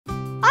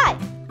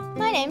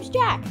My name's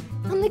Jack.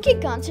 I'm the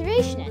Kid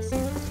Conservationist.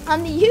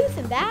 I'm the youth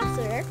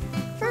ambassador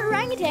for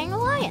Orangutan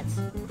Alliance.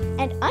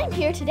 And I'm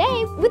here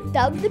today with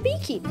Doug the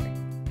Beekeeper.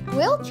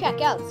 We'll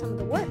check out some of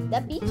the work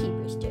that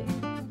beekeepers do.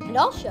 And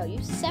I'll show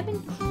you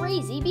 7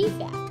 crazy bee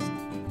facts.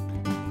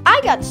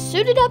 I got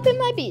suited up in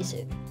my bee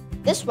suit.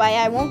 This way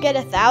I won't get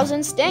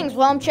 1,000 stings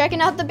while I'm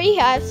checking out the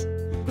beehives.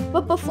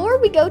 But before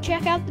we go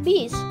check out the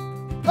bees,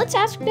 let's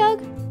ask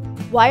Doug,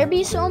 why are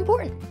bees so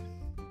important?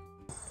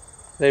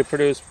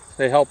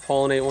 They help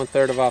pollinate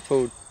 1/3 of our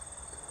food.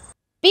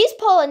 Bees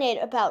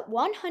pollinate about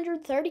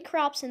 130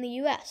 crops in the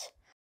U.S.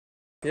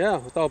 Yeah,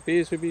 without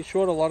bees we'd be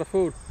short a lot of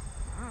food.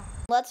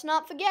 Let's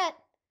not forget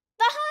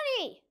the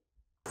honey!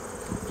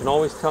 You can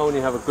always tell when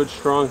you have a good,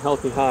 strong,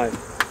 healthy hive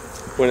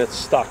when it's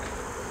stuck.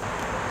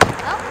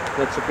 Oh.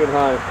 That's a good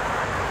hive.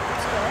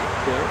 That's good.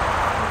 Yeah.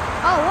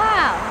 Oh,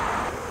 wow.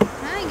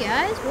 Hi,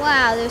 guys.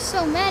 Wow, there's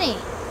so many.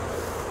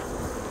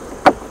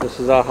 This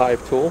is our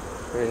hive tool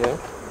right here.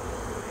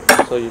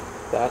 So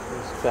that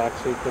is back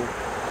so you can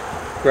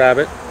grab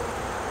it.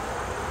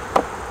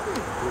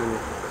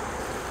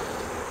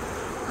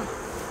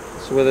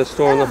 This is where they're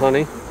storing the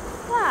honey.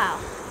 Wow.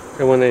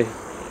 And when they're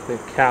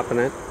capping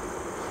it.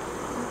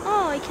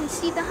 Oh, I can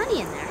see the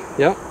honey in there.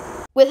 Yep.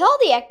 With all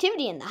the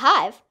activity in the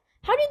hive,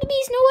 how do the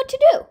bees know what to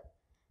do?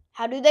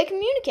 How do they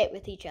communicate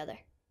with each other?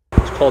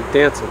 It's called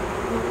dancing.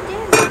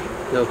 Dancing.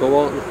 They'll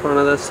go out in front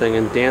of this thing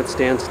and dance,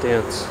 dance,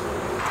 dance.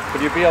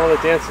 Would you be able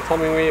to dance and tell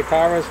me where your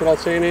car is without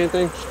saying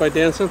anything? Just by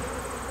dancing?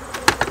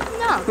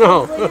 No,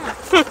 No. probably not.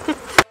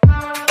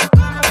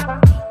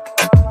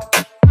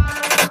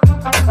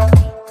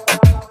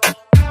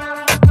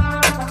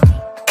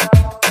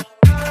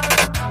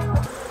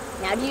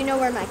 Now do you know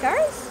where my car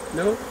is?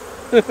 No.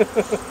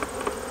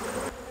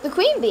 The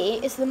queen bee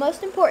is the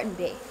most important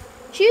bee.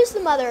 She is the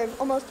mother of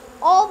almost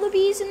all the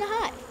bees in the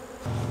hive.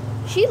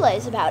 She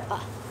lays about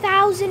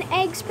 1,000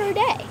 eggs per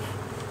day.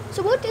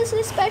 So what does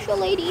this special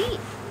lady eat?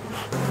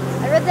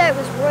 I read that it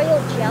was royal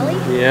jelly.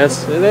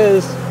 Yes, it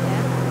is.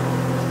 Yeah.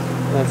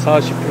 That's how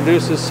she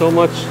produces so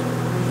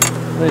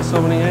lays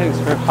so many eggs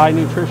for high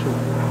nutrition.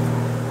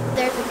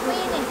 There's a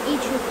queen in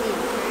each of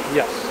these.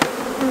 Yes.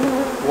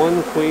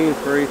 One queen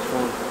for each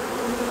one.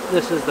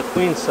 This is the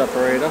queen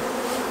separator.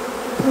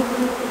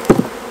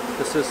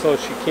 This is so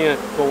she can't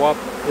go up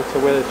into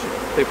where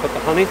they put the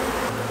honey,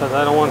 because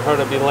I don't want her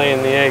to be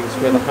laying the eggs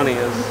where the honey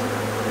is.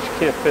 She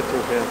can't fit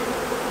through here.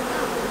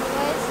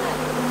 Why is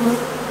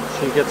that?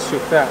 She gets too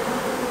fat.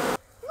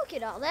 Look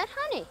at all that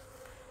honey.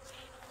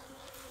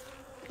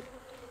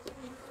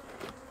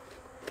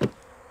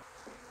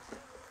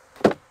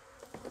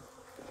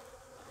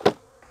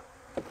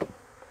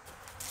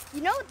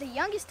 You know what the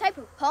youngest type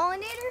of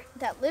pollinator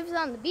that lives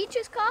on the beach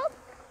is called?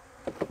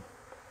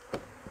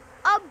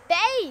 A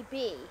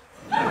baby.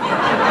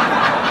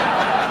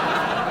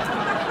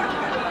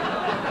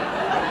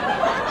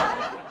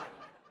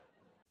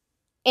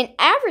 An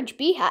average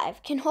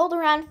beehive can hold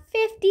around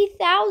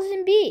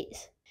 50,000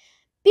 bees.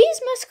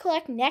 Bees must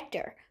collect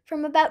nectar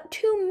from about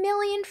 2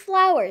 million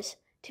flowers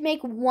to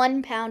make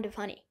 1 pound of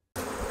honey.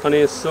 Honey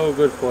is so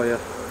good for you.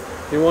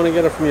 You want to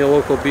get it from your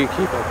local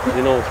beekeeper, because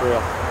you know it's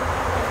real.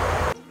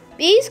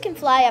 Bees can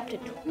fly up to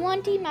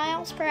 20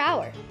 miles per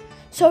hour,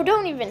 so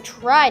don't even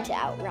try to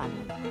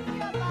outrun them.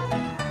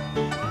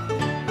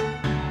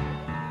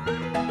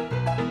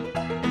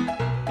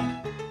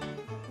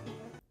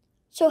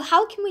 So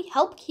how can we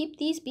help keep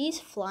these bees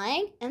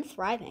flying and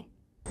thriving?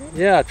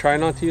 Yeah, try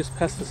not to use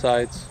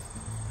pesticides.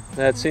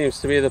 That seems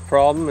to be the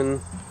problem,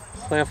 and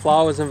plant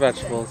flowers and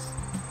vegetables.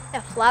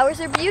 Yeah, flowers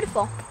are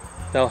beautiful.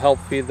 They'll help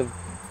feed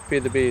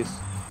the bees.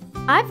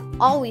 I've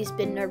always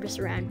been nervous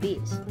around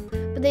bees,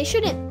 but they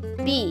shouldn't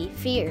be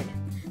feared.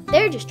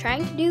 They're just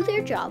trying to do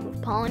their job of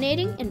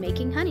pollinating and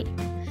making honey.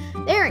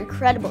 They're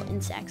incredible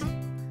insects.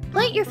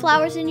 Plant your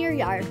flowers in your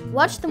yard,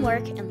 watch them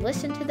work, and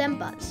listen to them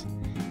buzz.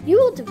 You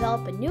will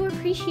develop a new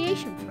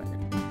appreciation for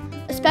them,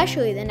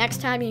 especially the next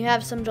time you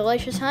have some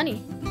delicious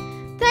honey.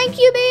 Thank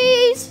you,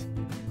 bees!